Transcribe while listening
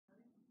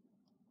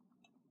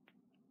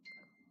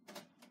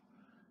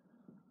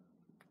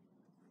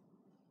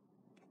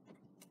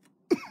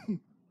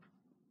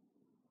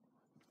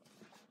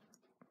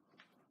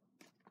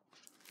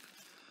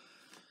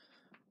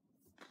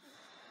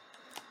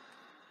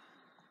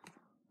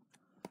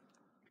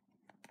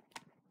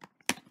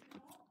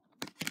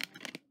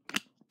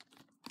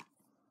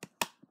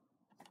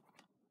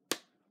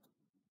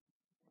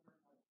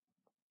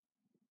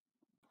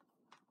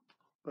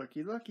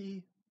Looky,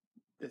 looky.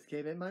 This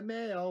came in my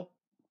mail.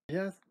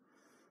 Yes,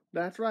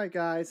 that's right,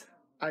 guys.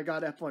 I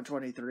got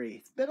F123.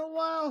 It's been a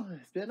while.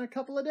 It's been a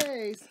couple of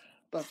days.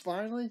 But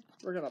finally,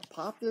 we're going to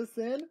pop this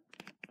in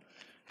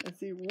and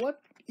see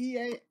what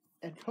EA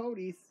and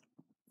Cody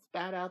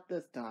spat out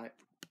this time.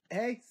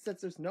 Hey, since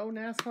there's no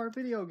NASCAR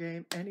video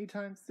game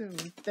anytime soon,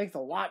 thanks a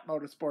lot,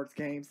 Motorsports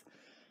Games.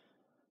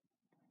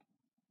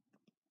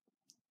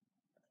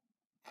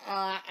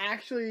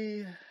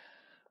 Actually,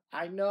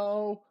 I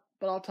know,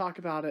 but I'll talk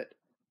about it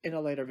in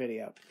a later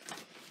video.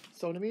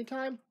 So in the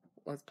meantime,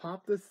 let's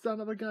pop this son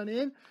of a gun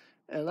in,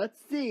 and let's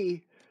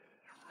see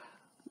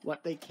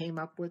what they came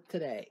up with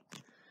today.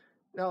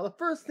 Now, the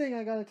first thing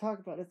I gotta talk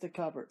about is the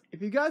cover.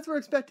 If you guys were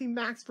expecting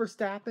Max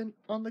Verstappen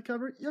on the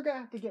cover, you're gonna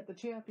have to get the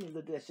Champions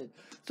Edition.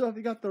 So if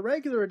you got the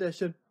regular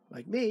edition,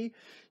 like me,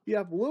 you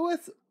have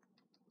Lewis,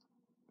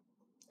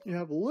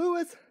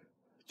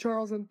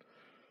 Charles, and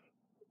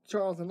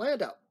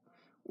Lando.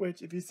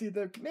 Which, if you see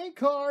the main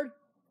card,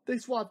 they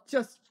swapped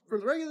just for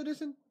the regular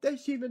edition. They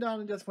sheaved it down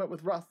and just went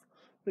with Russ.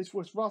 They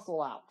switched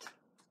Russell out.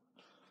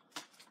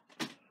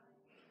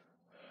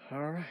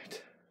 All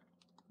right.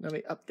 Let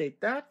me update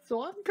that.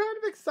 So I'm kind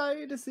of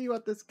excited to see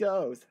what this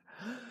goes.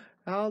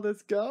 How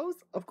this goes.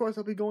 Of course,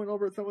 I'll be going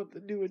over some of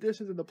the new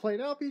additions in the Play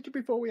Now feature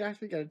before we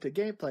actually get into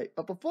gameplay.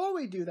 But before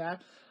we do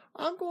that,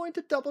 I'm going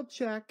to double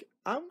check.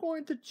 Well,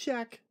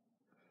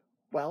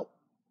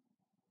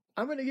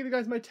 I'm going to give you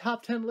guys my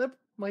top 10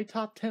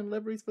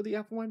 liveries for the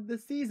F1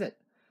 this season.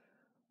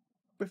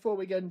 Before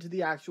we get into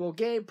the actual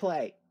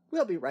gameplay.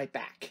 We'll be right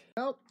back.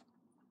 Well,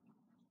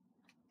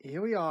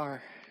 here we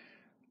are.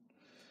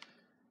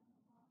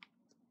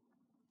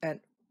 And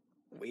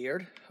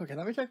weird. Okay,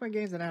 let me check my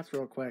games and apps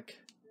real quick.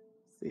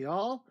 See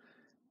all?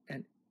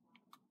 And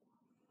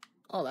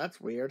oh,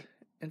 that's weird.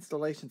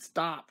 Installation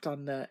stopped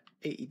on the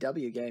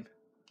AEW game.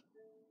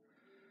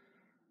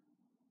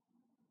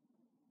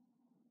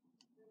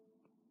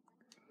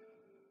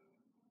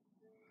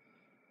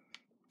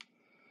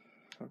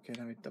 Okay,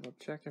 let me double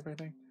check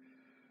everything.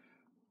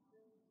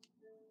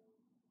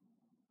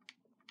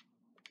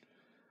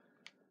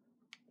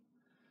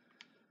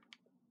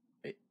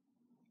 Wait.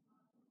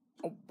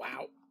 Oh,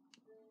 wow.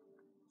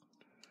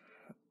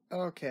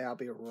 Okay, I'll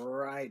be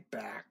right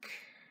back.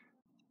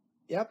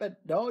 Yep, and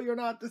no, you're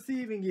not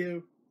deceiving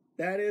you.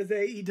 That is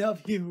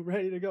AEW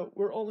ready to go.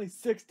 We're only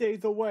 6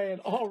 days away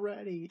and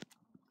already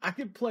I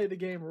could play the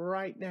game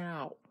right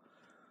now.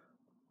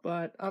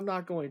 But I'm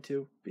not going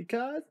to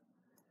because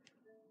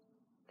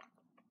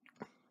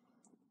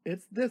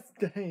it's this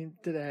day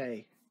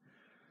today.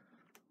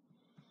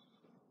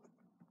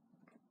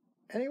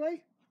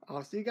 Anyway,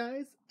 I'll see you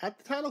guys at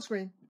the title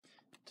screen.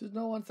 To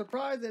no one's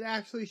surprise, it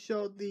actually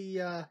showed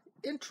the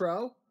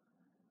intro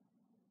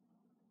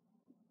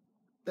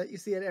that you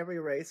see at every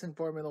race in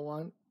Formula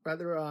One,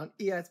 whether on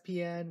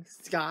ESPN,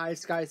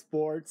 Sky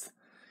Sports,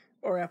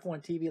 or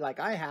F1 TV like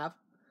I have.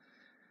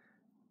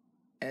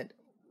 And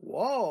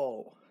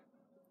whoa,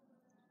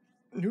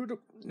 the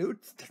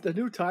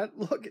new title.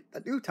 Look,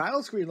 the new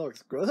title screen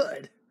looks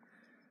good.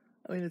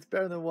 I mean, it's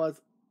better than it was.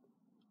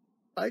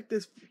 Like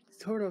this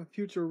sort of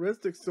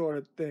futuristic sort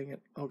of thing.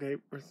 Okay,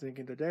 we're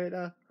syncing the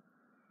data.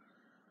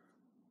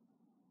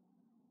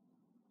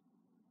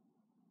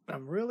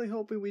 I'm really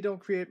hoping we don't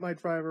create my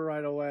driver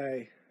right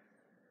away.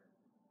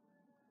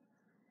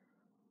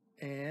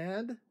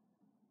 And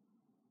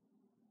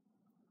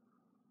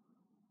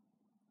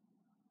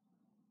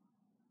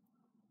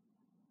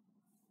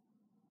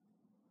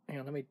hang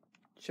on, let me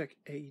check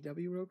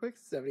AEW real quick.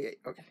 78.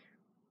 Okay.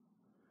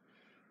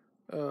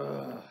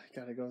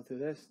 Gotta go through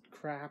this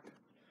crap.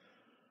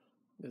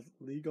 This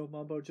legal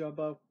mumbo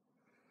jumbo.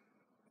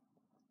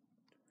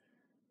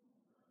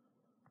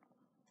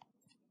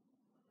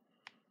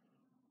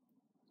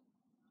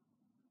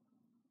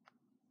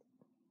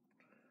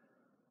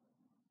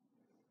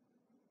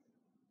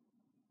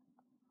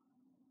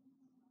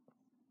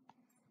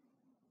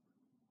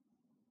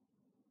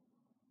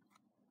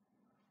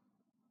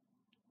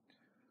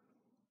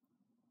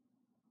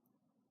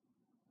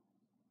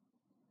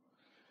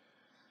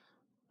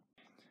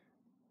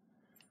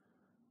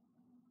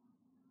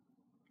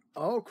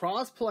 Oh,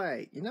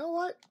 crossplay. You know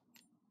what?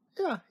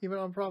 Yeah, even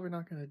though I'm probably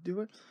not going to do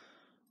it.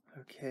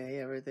 Okay,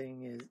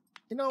 everything is...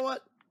 You know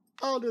what?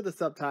 I'll do the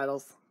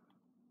subtitles.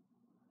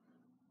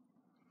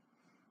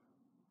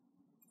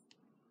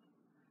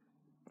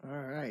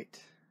 Alright.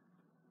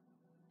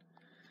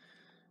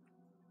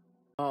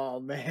 Oh,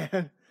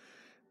 man.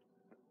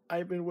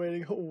 I've been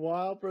waiting a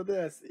while for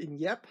this. And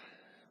yep.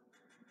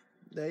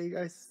 There you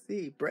guys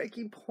see.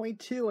 Breaking Point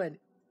 2. And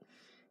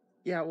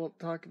yeah, we'll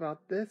talk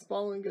about this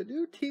following a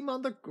new team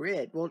on the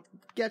grid. We'll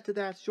get to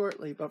that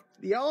shortly. But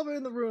the elephant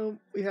in the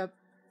room, we have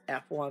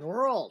F1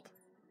 World.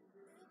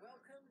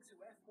 Welcome to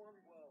F1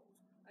 World,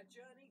 a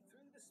journey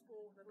through the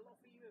sport that will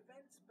offer you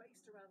events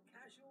based around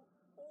casual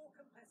or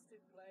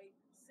competitive play,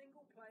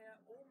 single player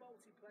or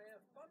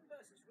multiplayer, fun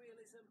versus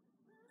realism,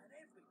 and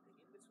everything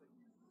in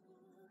between.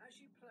 As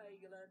you play,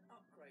 you'll earn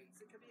upgrades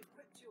that can be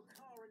equipped to your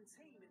car and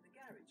team in the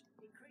garage,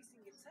 increasing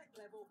your tech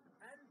level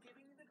and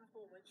giving you the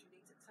performance you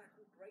need to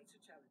tackle greater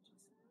challenges.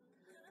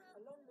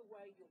 Along the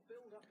way, you'll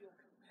build up your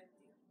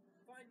compendium,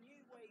 find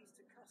new ways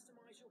to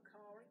customize your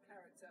car and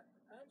character,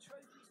 earn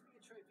trophies for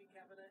your trophy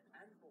cabinet,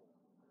 and more.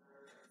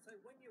 So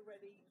when you're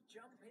ready,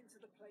 jump into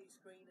the play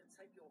screen and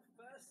take your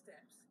first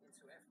steps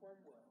into F1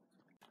 World.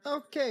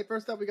 Okay,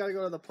 first up we gotta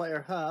go to the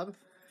player hub.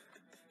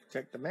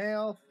 Check the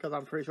mail, because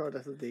I'm pretty sure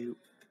this is the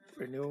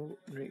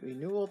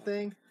renewal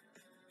thing.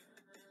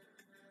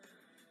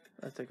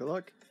 Let's take a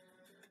look.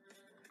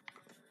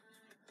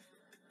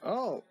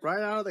 Oh,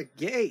 right out of the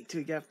gate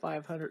we get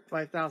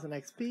 5,000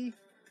 XP.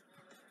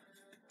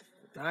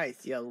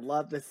 Nice, you'll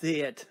love to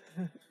see it.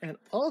 And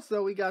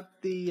also we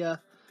got the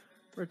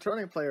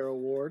returning player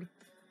award.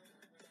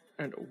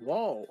 And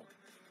whoa.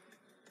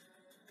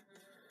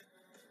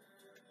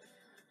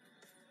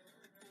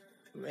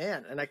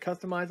 Man, and a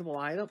customizable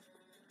item.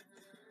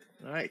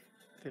 Alright,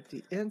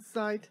 50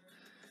 insight.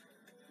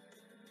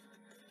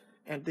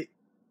 And the...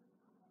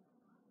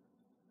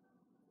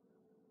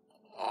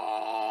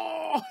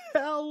 Oh,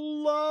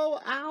 hello,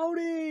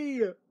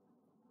 Audi!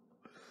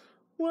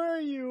 Where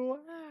are you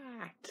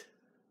at?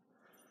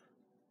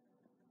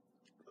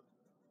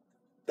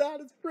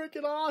 That is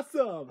freaking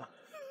awesome!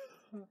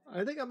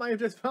 I think I might have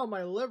just found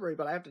my livery,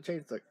 but I have to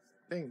change the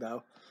thing,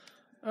 though.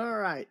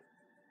 Alright,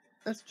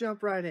 let's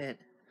jump right in.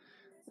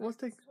 Let's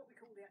take... This is what we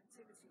call the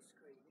activity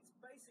screen. It's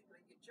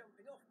basically your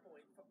jumping off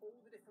point for all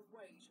the different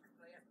ways you can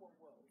play F1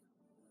 World.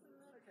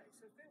 Okay,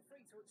 so feel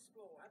free to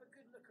explore, have a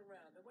good look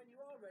around, and when you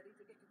are ready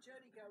to get your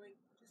journey going,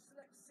 just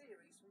select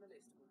series from the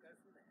list and we'll go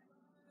from there.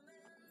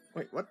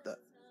 Wait, what the...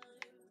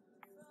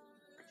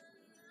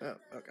 Oh,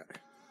 okay.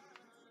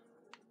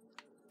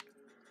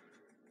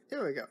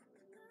 Here we go.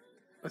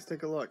 Let's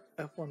take a look.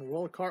 F1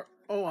 World Car.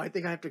 Oh, I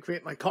think I have to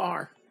create my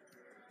car.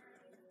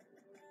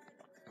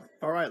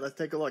 Alright, let's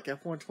take a look.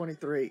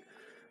 F123.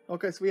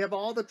 Okay, so we have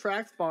all the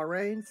tracks.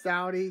 Bahrain,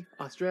 Saudi,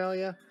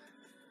 Australia,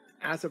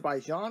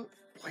 Azerbaijan.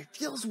 Boy, it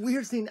feels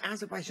weird seeing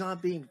Azerbaijan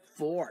being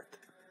 4th.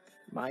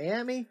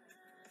 Miami,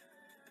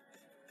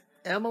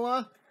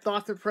 Imola.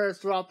 Thoughts and prayers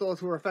throughout those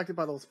who were affected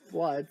by those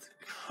floods.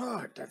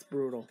 God, that's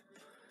brutal.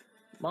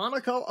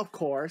 Monaco, of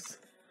course.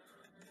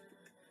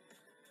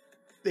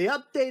 The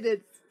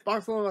updated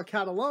Barcelona,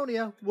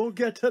 Catalonia. We'll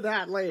get to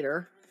that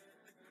later.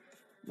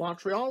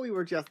 Montreal, we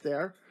were just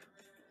there.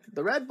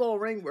 The Red Bull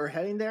Ring, we're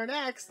heading there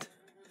next.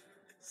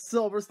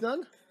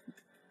 Silverstone,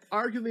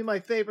 arguably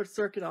my favorite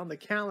circuit on the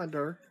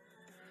calendar.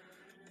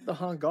 The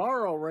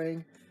Hungaro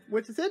Ring,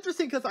 which is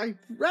interesting because I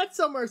read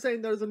somewhere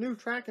saying there's a new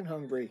track in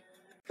Hungary.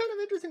 Kind of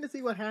interesting to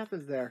see what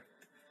happens there.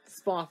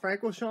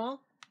 Spa-Francorchamps,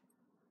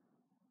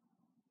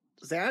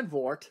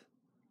 Zandvoort,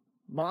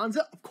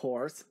 Monza, of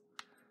course,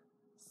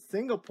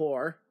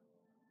 Singapore,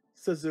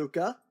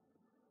 Suzuka,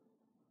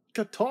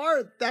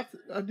 Qatar, that's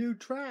a new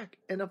track.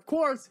 And of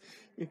course,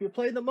 if you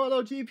play the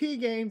MotoGP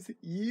games,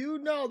 you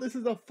know this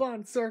is a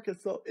fun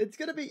circuit. So it's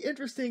going to be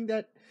interesting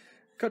that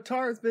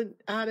Qatar has been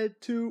added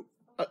to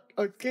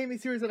a gaming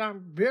series that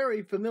I'm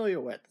very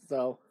familiar with.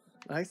 So,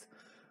 nice.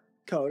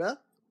 Coda,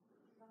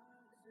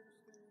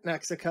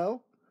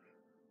 Mexico,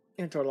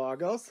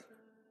 Interlagos,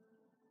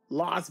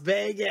 Las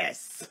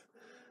Vegas.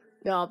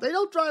 Now, if they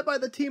don't drive by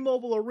the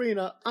T-Mobile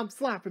Arena, I'm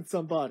slapping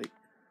somebody.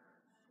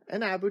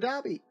 And Abu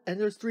Dhabi. And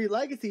there's 3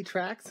 legacy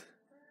tracks.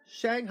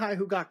 Shanghai,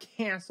 who got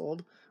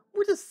canceled,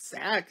 which is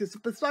sad, because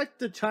besides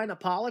the China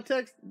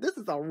politics, this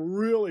is a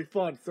really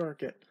fun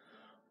circuit.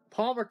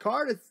 Paul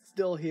Ricard is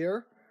still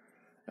here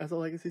as a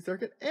legacy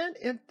circuit,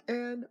 and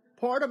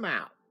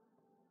Portimao.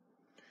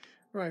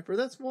 Right, for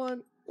this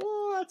one,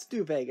 well, let's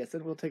do Vegas,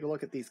 and we'll take a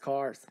look at these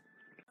cars.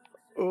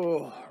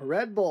 Oh,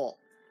 Red Bull.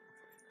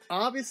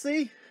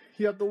 Obviously,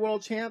 you have the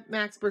world champ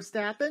Max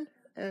Verstappen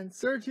and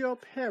Sergio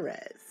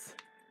Perez.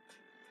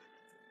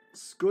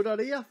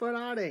 Scuderia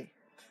Ferrari,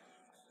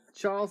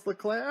 Charles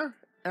Leclerc,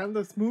 and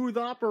the smooth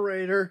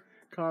operator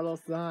Carlos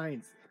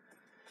Sainz.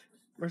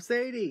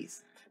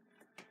 Mercedes,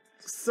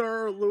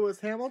 Sir Lewis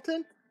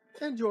Hamilton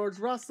and George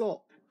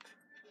Russell.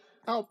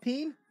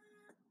 Alpine,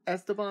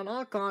 Esteban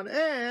Ocon,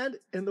 and,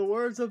 in the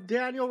words of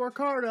Daniel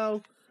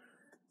Ricciardo,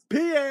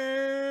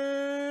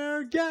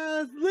 Pierre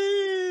Gasly!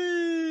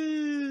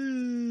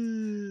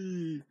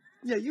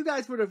 Yeah, you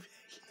guys would have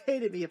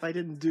hated me if I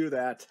didn't do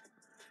that.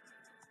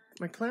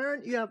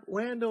 McLaren, you have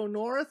Lando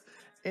Norris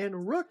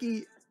and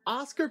rookie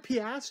Oscar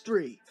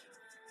Piastri.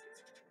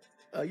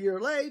 A year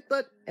late,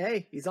 but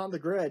hey, he's on the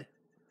grid.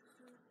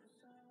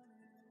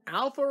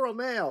 Alfa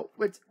Romeo,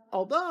 which,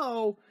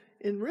 although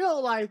in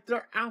real life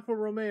they're Alfa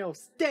Romeo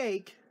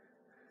steak,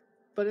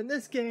 but in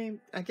this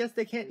game, I guess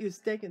they can't use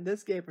steak in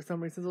this game for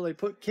some reason, so they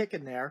put kick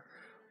in there.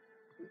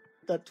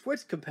 The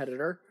Twitch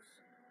competitor.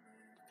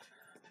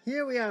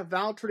 Here we have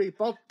Valtteri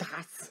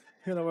Bottas,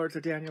 in the words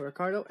of Daniel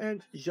Ricciardo,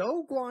 and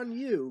Zhou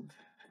Guanyu.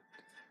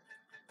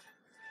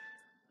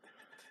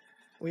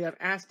 We have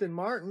Aston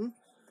Martin.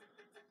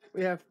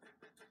 We have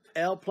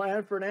El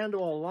Plan Fernando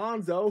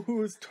Alonso,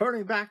 who is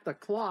turning back the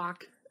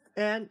clock,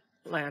 and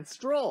Lance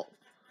Stroll.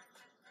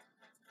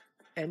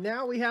 And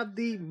now we have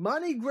the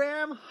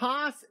MoneyGram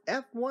Haas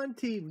F1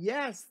 team.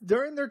 Yes,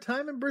 during their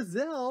time in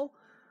Brazil,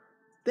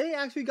 they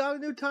actually got a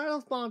new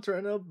title sponsor,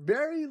 and a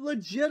very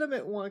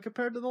legitimate one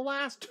compared to the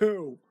last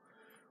two.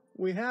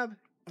 We have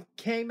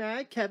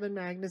K-Mag, Kevin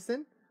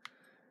Magnussen,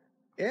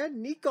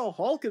 and Nico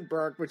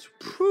Hulkenberg, which,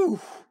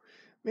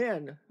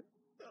 man,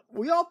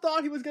 we all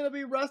thought he was going to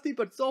be rusty,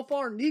 but so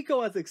far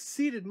Nico has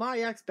exceeded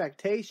my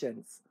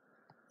expectations.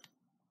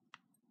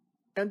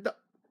 And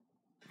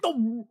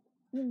oh,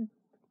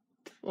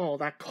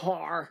 that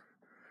car.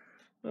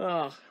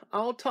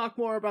 I'll talk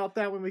more about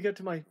that when we get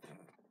to my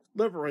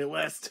livery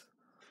list.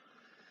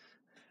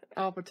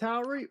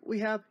 AlphaTauri, we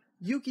have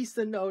Yuki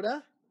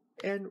Tsunoda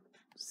and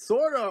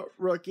sorta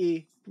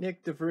rookie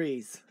Nick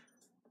DeVries.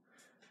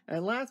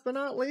 And last but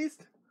not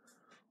least,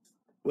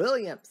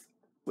 Williams.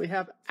 We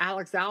have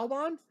Alex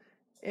Albon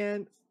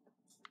and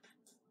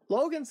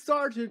Logan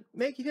Sargent,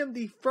 making him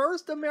the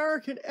first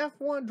American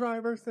F1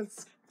 driver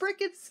since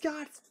frickin'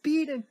 Scott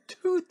Speed in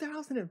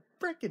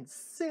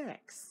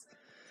 2006.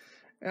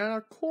 And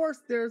of course,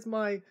 there's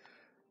my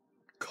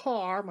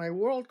car, my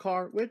world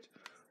car, which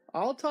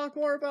I'll talk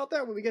more about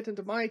that when we get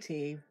into my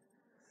team.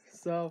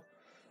 So,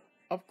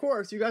 of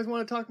course, you guys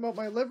want to talk about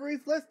my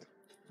liveries list?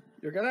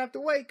 You're going to have to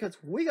wait, because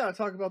we got to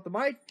talk about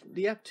the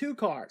F2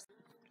 cars.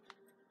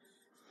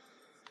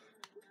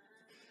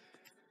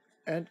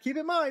 And keep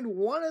in mind,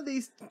 one of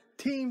these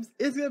teams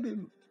is going to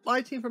be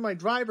my team for my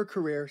driver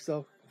career,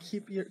 so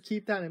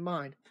keep that in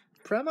mind.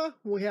 Prema,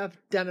 we have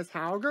Dennis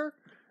Hauger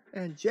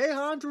and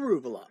Jehan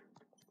Daruvula.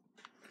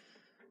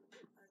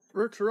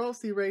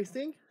 Virtuosi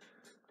Racing,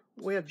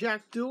 we have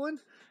Jack Doohan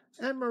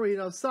and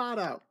Marino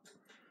Sato.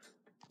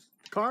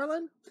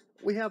 Carlin,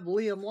 we have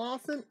Liam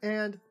Lawson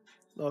and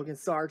Logan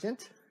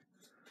Sargent.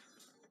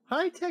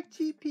 High Tech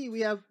GP,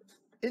 we have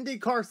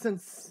IndyCar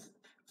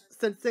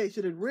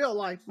sensation in real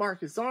life,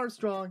 Marcus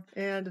Armstrong,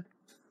 and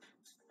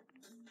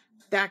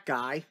that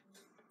guy.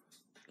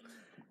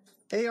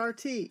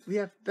 ART, we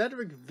have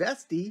Frederick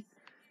Vesti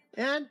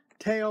and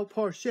Teo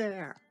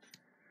Porcher.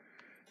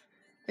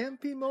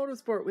 MP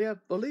Motorsport, we have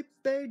Felipe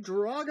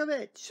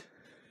Dragovic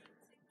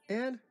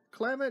and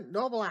Clement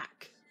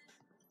Novalak.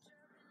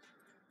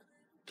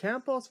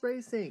 Campos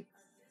Racing,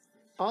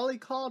 Ollie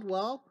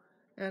Caldwell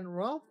and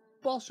Ralph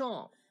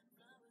Beauchamp.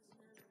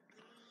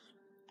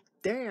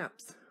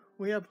 Damps,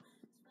 we have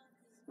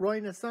Roy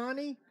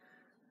Nassani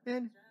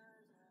and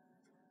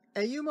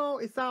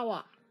Ayumu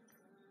Isawa.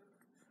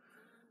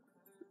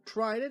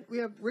 Trident, we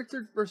have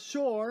Richard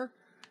Verschoor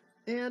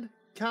and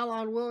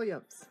Callan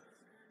Williams.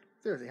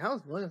 Seriously, how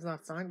is Williams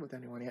not signed with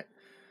anyone yet?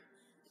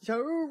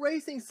 Charu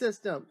Racing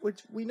System,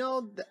 which we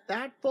know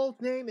that full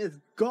name is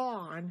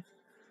gone.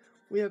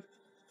 We have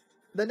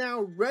the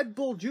now Red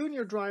Bull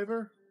Junior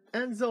driver,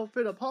 Enzo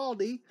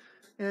Fittipaldi,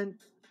 and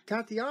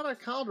Tatiana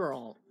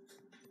Calderon.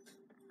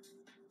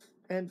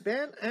 And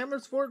Van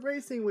Amersfoort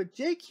Racing with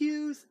Jake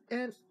Hughes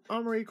and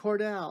Amaury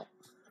Cordell.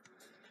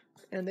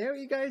 And there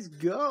you guys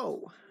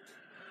go.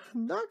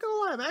 I'm not gonna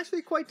lie, I'm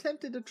actually quite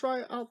tempted to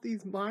try out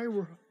these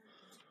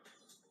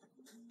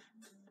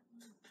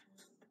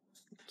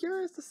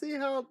curious to see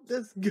how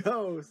this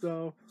goes,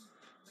 so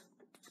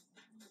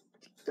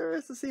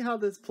curious to see how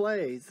this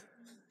plays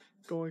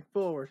going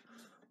forward.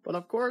 But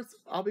of course,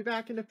 I'll be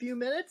back in a few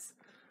minutes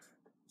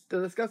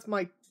to discuss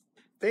my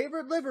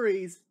favorite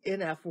liveries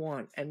in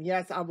F1. And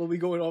yes, I will be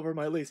going over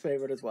my least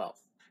favorite as well.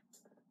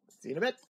 See you in a bit.